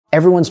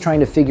Everyone's trying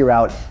to figure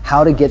out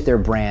how to get their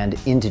brand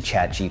into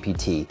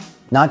ChatGPT.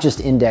 Not just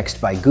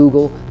indexed by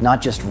Google,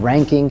 not just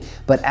ranking,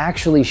 but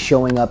actually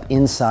showing up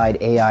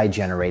inside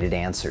AI-generated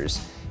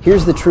answers.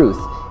 Here's the truth.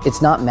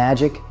 It's not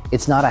magic,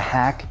 it's not a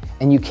hack,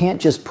 and you can't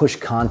just push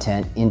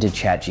content into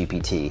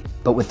ChatGPT.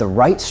 But with the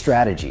right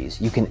strategies,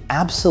 you can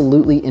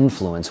absolutely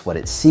influence what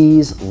it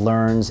sees,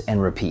 learns,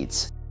 and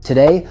repeats.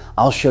 Today,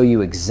 I'll show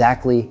you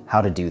exactly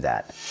how to do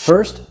that.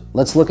 First,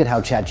 let's look at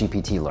how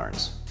ChatGPT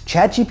learns.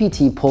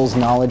 ChatGPT pulls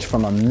knowledge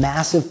from a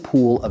massive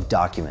pool of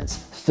documents,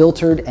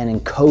 filtered and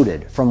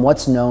encoded from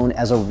what's known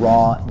as a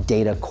raw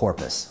data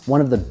corpus. One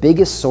of the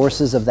biggest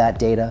sources of that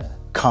data,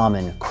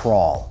 Common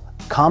Crawl.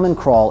 Common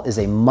Crawl is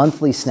a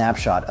monthly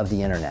snapshot of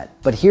the internet.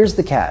 But here's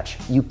the catch.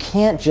 You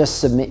can't just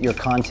submit your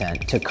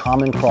content to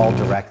Common Crawl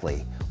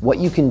directly. What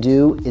you can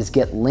do is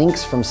get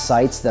links from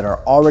sites that are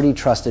already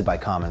trusted by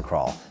Common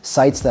Crawl,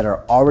 sites that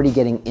are already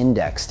getting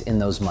indexed in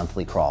those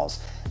monthly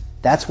crawls.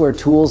 That's where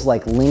tools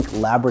like Link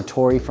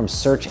Laboratory from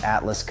Search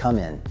Atlas come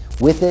in.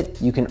 With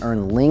it, you can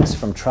earn links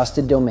from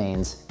trusted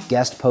domains,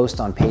 guest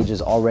post on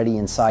pages already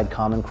inside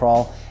Common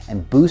Crawl,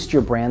 and boost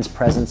your brand's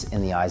presence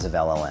in the eyes of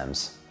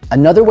LLMs.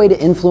 Another way to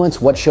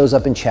influence what shows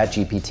up in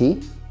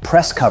ChatGPT: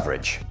 press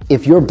coverage.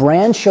 If your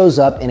brand shows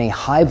up in a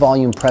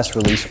high-volume press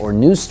release or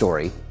news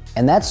story,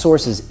 and that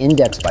source is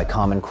indexed by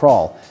Common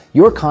Crawl,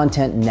 your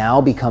content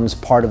now becomes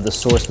part of the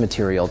source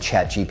material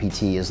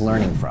ChatGPT is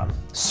learning from.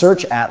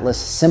 Search Atlas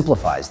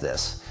simplifies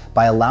this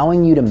by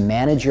allowing you to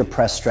manage your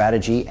press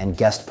strategy and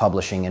guest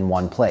publishing in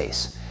one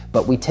place.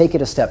 But we take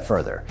it a step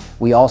further.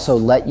 We also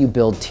let you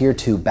build Tier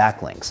 2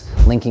 backlinks,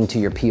 linking to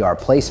your PR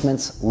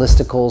placements,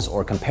 listicles,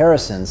 or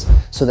comparisons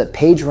so that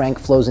PageRank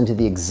flows into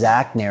the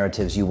exact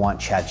narratives you want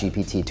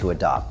ChatGPT to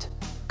adopt.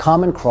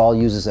 Common Crawl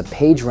uses a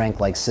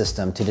PageRank-like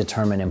system to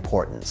determine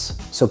importance.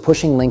 So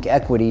pushing link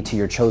equity to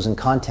your chosen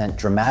content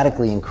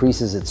dramatically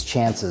increases its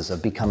chances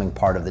of becoming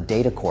part of the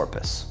data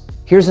corpus.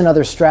 Here's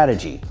another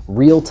strategy: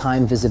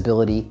 real-time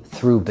visibility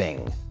through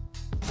Bing.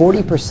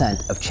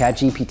 40% of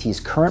ChatGPT's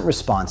current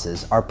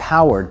responses are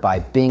powered by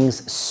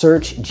Bing's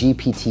Search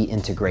GPT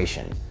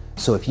integration.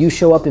 So if you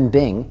show up in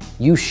Bing,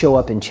 you show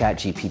up in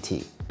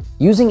ChatGPT.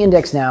 Using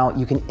Index Now,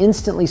 you can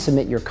instantly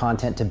submit your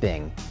content to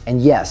Bing.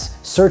 And yes,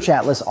 Search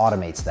Atlas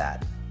automates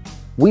that.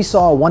 We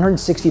saw a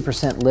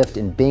 160% lift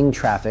in Bing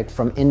traffic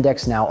from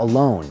Index Now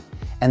alone,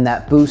 and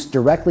that boost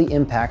directly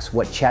impacts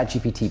what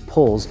ChatGPT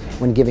pulls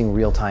when giving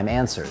real-time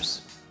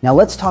answers. Now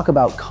let's talk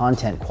about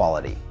content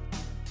quality.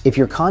 If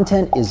your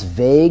content is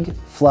vague,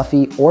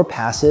 fluffy, or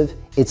passive,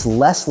 it's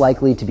less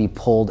likely to be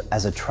pulled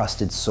as a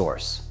trusted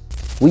source.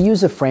 We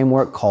use a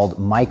framework called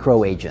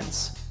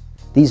microagents.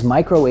 These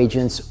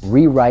microagents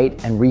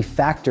rewrite and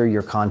refactor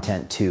your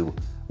content to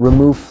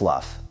remove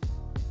fluff,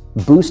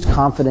 boost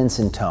confidence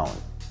in tone,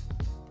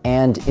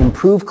 and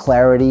improve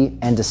clarity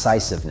and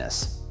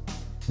decisiveness.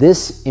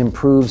 This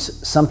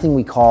improves something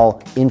we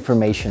call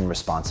information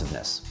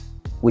responsiveness,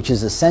 which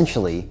is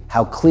essentially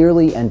how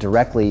clearly and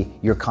directly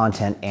your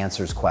content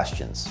answers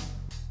questions.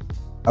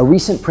 A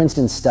recent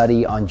Princeton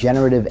study on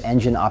generative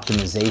engine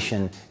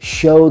optimization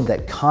showed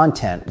that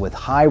content with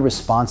high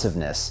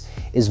responsiveness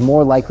is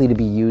more likely to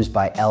be used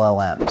by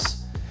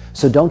LLMs.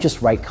 So don't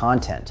just write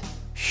content,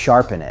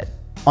 sharpen it.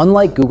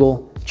 Unlike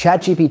Google,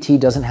 ChatGPT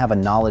doesn't have a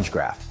knowledge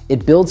graph.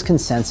 It builds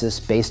consensus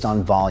based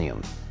on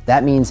volume.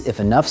 That means if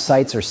enough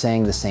sites are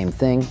saying the same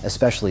thing,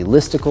 especially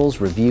listicles,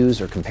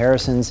 reviews, or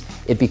comparisons,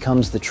 it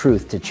becomes the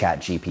truth to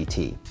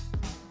ChatGPT.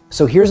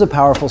 So here's a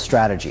powerful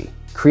strategy.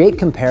 Create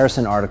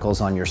comparison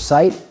articles on your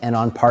site and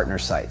on partner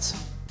sites.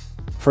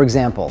 For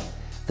example,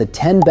 the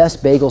 10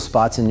 best bagel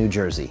spots in New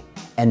Jersey,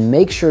 and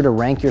make sure to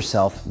rank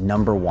yourself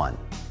 #1.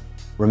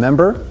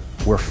 Remember,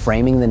 we're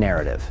framing the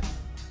narrative.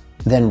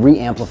 Then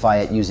re-amplify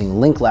it using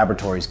Link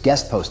Laboratory's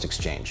guest post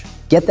exchange.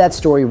 Get that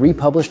story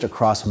republished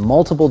across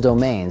multiple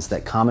domains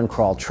that Common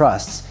Crawl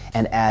trusts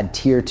and add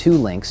Tier 2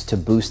 links to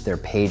boost their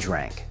page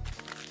rank.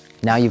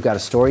 Now you've got a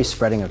story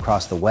spreading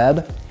across the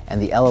web, and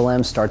the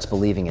LLM starts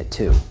believing it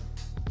too.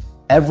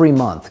 Every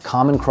month,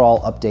 Common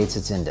Crawl updates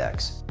its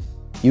index.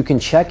 You can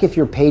check if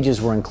your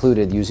pages were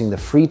included using the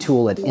free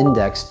tool at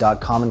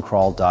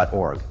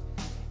index.commoncrawl.org.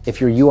 If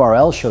your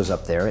URL shows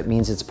up there, it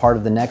means it's part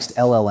of the next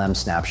LLM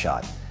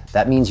snapshot.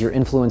 That means you're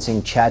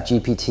influencing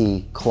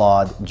ChatGPT,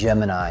 Claude,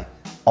 Gemini,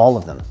 all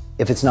of them.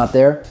 If it's not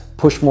there,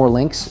 push more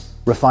links,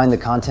 refine the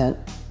content,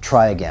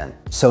 try again.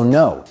 So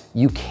no,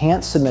 you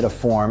can't submit a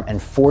form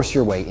and force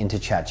your way into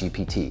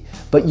ChatGPT,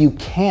 but you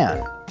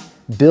can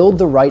build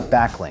the right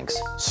backlinks,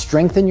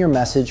 strengthen your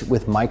message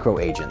with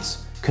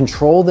microagents,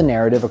 control the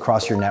narrative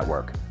across your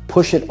network,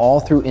 push it all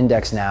through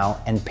Index Now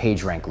and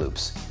PageRank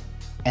loops.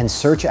 And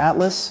Search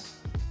Atlas?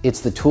 It's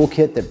the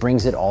toolkit that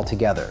brings it all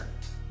together.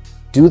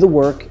 Do the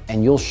work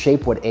and you'll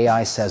shape what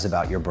AI says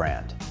about your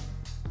brand.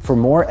 For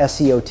more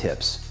SEO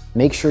tips,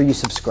 make sure you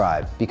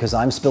subscribe because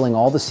I'm spilling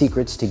all the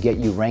secrets to get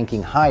you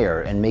ranking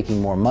higher and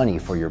making more money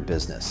for your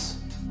business.